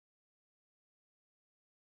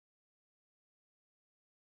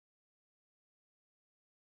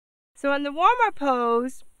So in the warm-up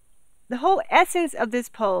pose, the whole essence of this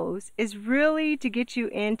pose is really to get you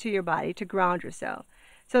into your body, to ground yourself.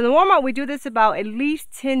 So in the warm-up, we do this about at least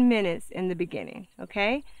 10 minutes in the beginning,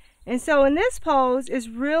 okay? And so in this pose, it's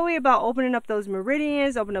really about opening up those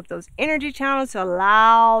meridians, opening up those energy channels to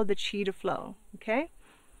allow the chi to flow, okay?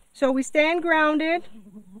 So we stand grounded.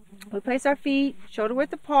 We place our feet shoulder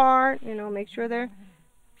width apart, make sure they're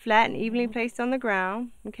flat and evenly placed on the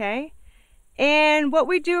ground, okay? And what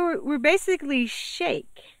we do, we basically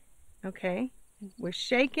shake, okay? We're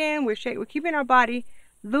shaking, we're keeping our body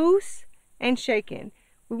loose and shaking.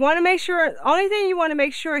 We want to make sure, only thing you want to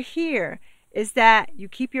make sure here is that you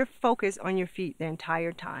keep your focus on your feet the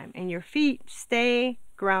entire time. And your feet stay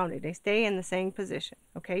grounded. They stay in the same position,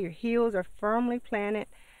 okay? Your heels are firmly planted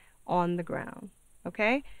on the ground,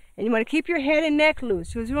 okay? And you want to keep your head and neck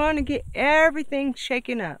loose because you want to get everything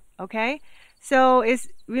shaken up, okay? So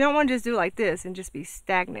we don't want to just do like this and just be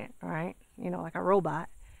stagnant, all right? Like a robot.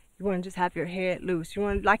 You want to just have your head loose. You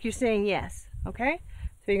want, like you're saying yes, okay?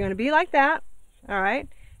 So you're going to be like that, all right?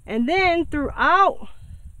 And then throughout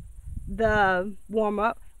the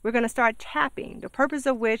warm-up, we're going to start tapping, the purpose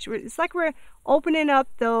of which, it's like we're opening up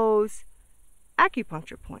those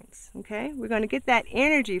acupuncture points, okay? We're going to get that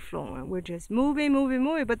energy flowing. We're just moving,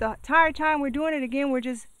 but the entire time we're doing it again, we're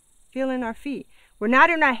just feeling our feet. We're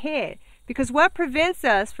not in our head, because what prevents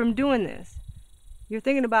us from doing this? You're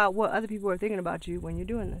thinking about what other people are thinking about you when you're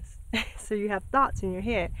doing this. So you have thoughts in your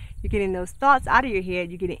head. You're getting those thoughts out of your head.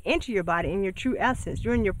 You're getting into your body in your true essence.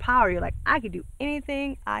 You're in your power. You're like, I can do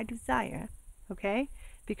anything I desire, okay?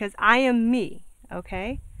 Because I am me,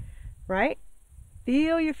 okay? Right?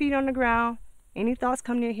 Feel your feet on the ground. Any thoughts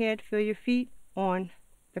come to your head, feel your feet on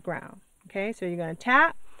the ground, okay? So you're going to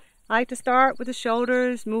tap. I like to start with the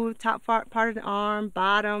shoulders, move top part of the arm,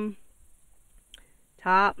 bottom,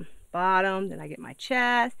 top, bottom. Then I get my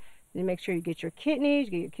chest. Then make sure you get your kidneys,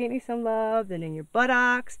 get your kidneys some love, then in your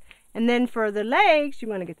buttocks. And then for the legs, you're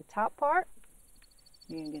going to get the top part.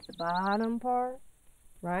 You're going to get the bottom part,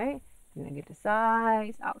 right? You're going to get the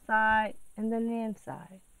sides, outside, and then the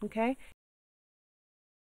inside, okay?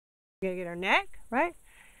 We're going to get our neck, right?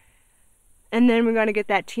 And then we're going to get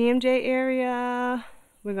that TMJ area.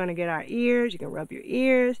 We're going to get our ears. You can rub your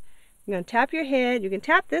ears. You're going to tap your head. You can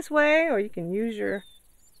tap this way, or you can use your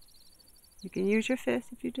fist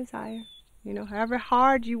if you desire. However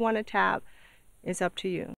hard you want to tap, it's up to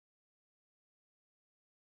you.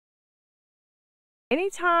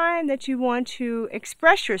 Anytime that you want to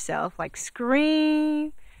express yourself, like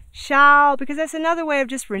scream, shout, because that's another way of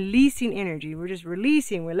just releasing energy. We're just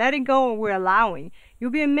releasing, we're letting go, and we're allowing.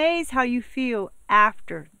 You'll be amazed how you feel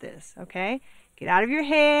after this, okay? Get out of your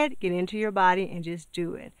head, get into your body, and just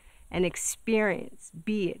do it. And experience,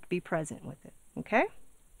 be present with it, okay?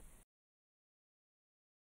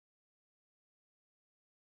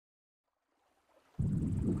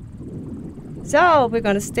 So we're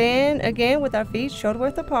going to stand again with our feet shoulder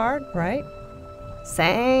width apart, right?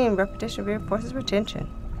 Same repetition reinforces retention.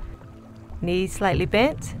 Knees slightly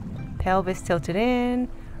bent, pelvis tilted in,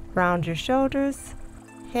 round your shoulders,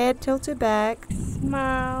 head tilted back,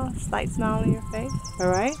 smile, slight smile on your face, all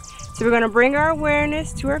right? So we're going to bring our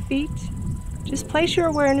awareness to our feet. Just place your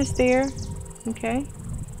awareness there, okay?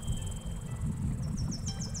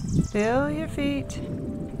 Feel your feet,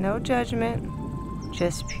 no judgment.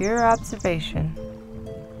 Just pure observation.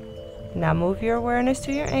 Now move your awareness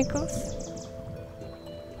to your ankles.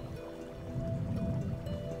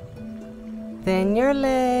 Then your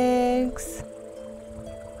legs.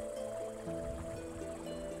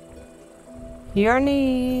 Your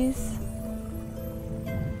knees.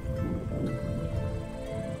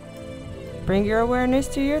 Bring your awareness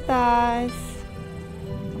to your thighs.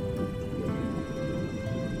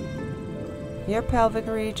 Your pelvic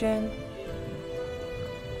region.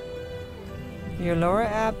 Your lower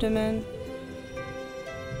abdomen,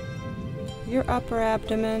 your upper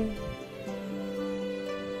abdomen,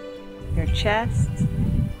 your chest,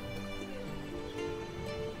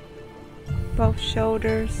 both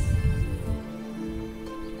shoulders,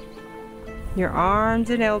 your arms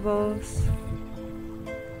and elbows,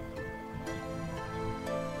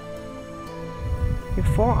 your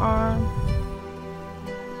forearm,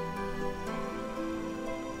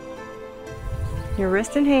 your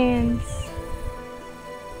wrist and hands.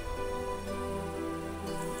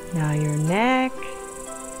 Now your neck,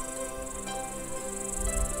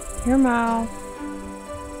 your mouth,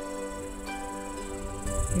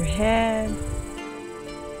 your head,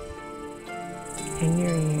 and your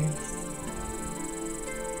ears.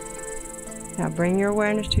 Now bring your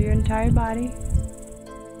awareness to your entire body.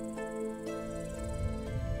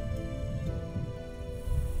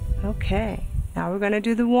 Okay, now we're going to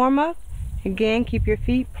do the warm-up. Again, keep your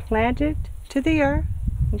feet planted to the earth,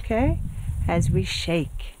 okay, as we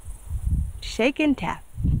shake. Shake and tap.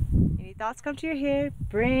 Any thoughts come to your head,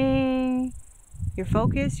 bring your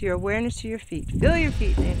focus, your awareness to your feet. Feel your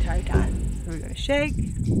feet the entire time. So we're going to shake.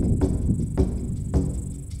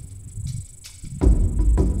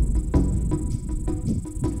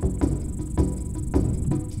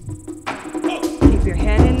 Keep your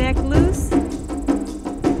head and neck loose.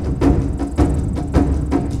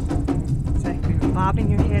 It's like you're bobbing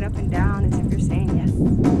your head up and down as if you're saying yes.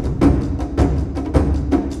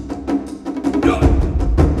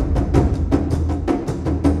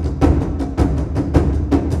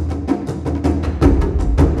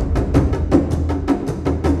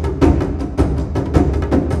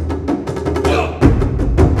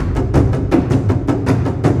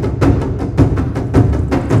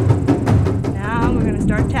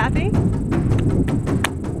 Tapping.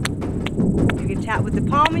 You can tap with the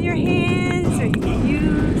palm of your hands, or you can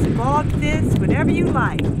use a ball fist, whatever you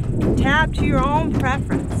like. Tap to your own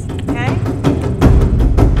preference, okay?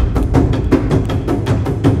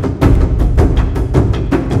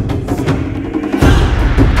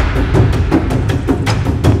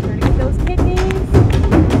 Turning those kidneys.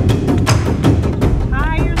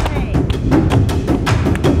 Tie your legs.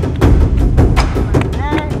 Like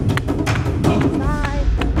that. Inside.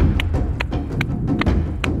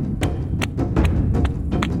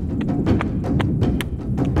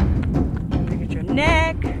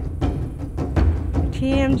 Neck,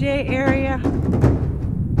 TMJ area,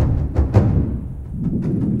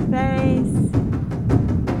 face,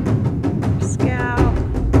 scalp,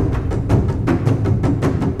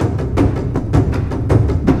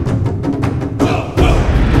 now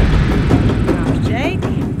shake.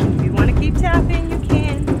 If you want to keep tapping, you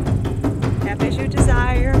can. Tap as you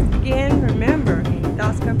desire. Again, remember, any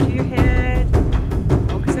thoughts come to your head,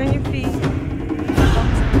 focus on your feet.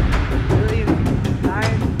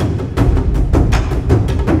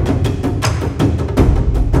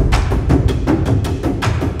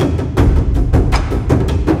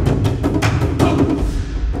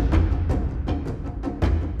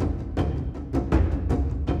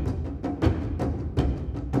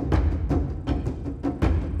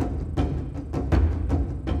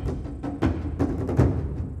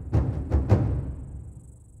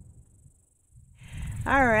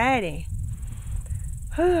 Alrighty.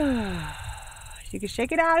 You can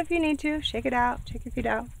shake it out if you need to. Shake it out. Shake your feet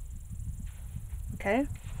out. Okay.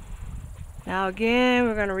 Now again,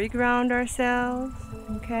 we're going to reground ourselves.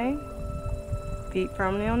 Okay. Feet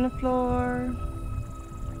firmly on the floor.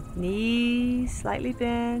 Knees slightly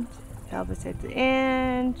bent. Pelvis at the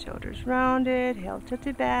end. Shoulders rounded. Head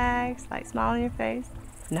tilted back. Slight smile on your face.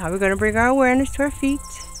 Now we're going to bring our awareness to our feet.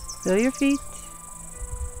 Feel your feet.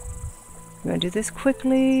 We're going to do this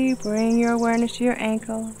quickly. Bring your awareness to your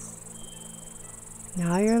ankles.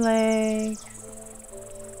 Now your legs.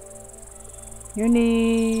 Your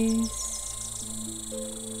knees.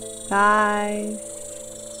 Thighs.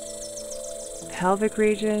 Pelvic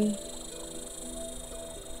region.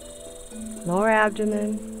 Lower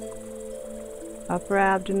abdomen. Upper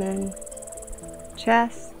abdomen.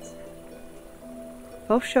 Chest.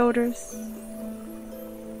 Both shoulders.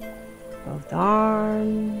 Both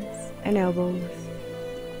arms and elbows,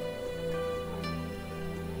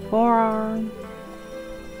 forearm,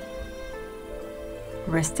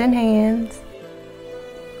 wrist and hands,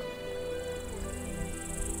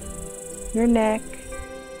 your neck,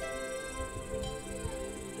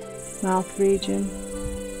 mouth region,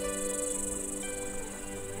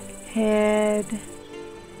 head,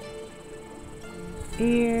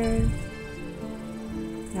 ears,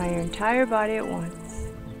 now your entire body at once.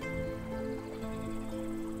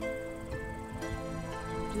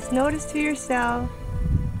 Just notice to yourself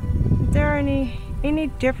if there are any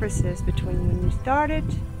differences between when you started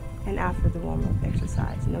and after the warm-up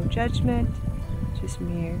exercise. No judgment, just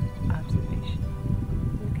mere observation.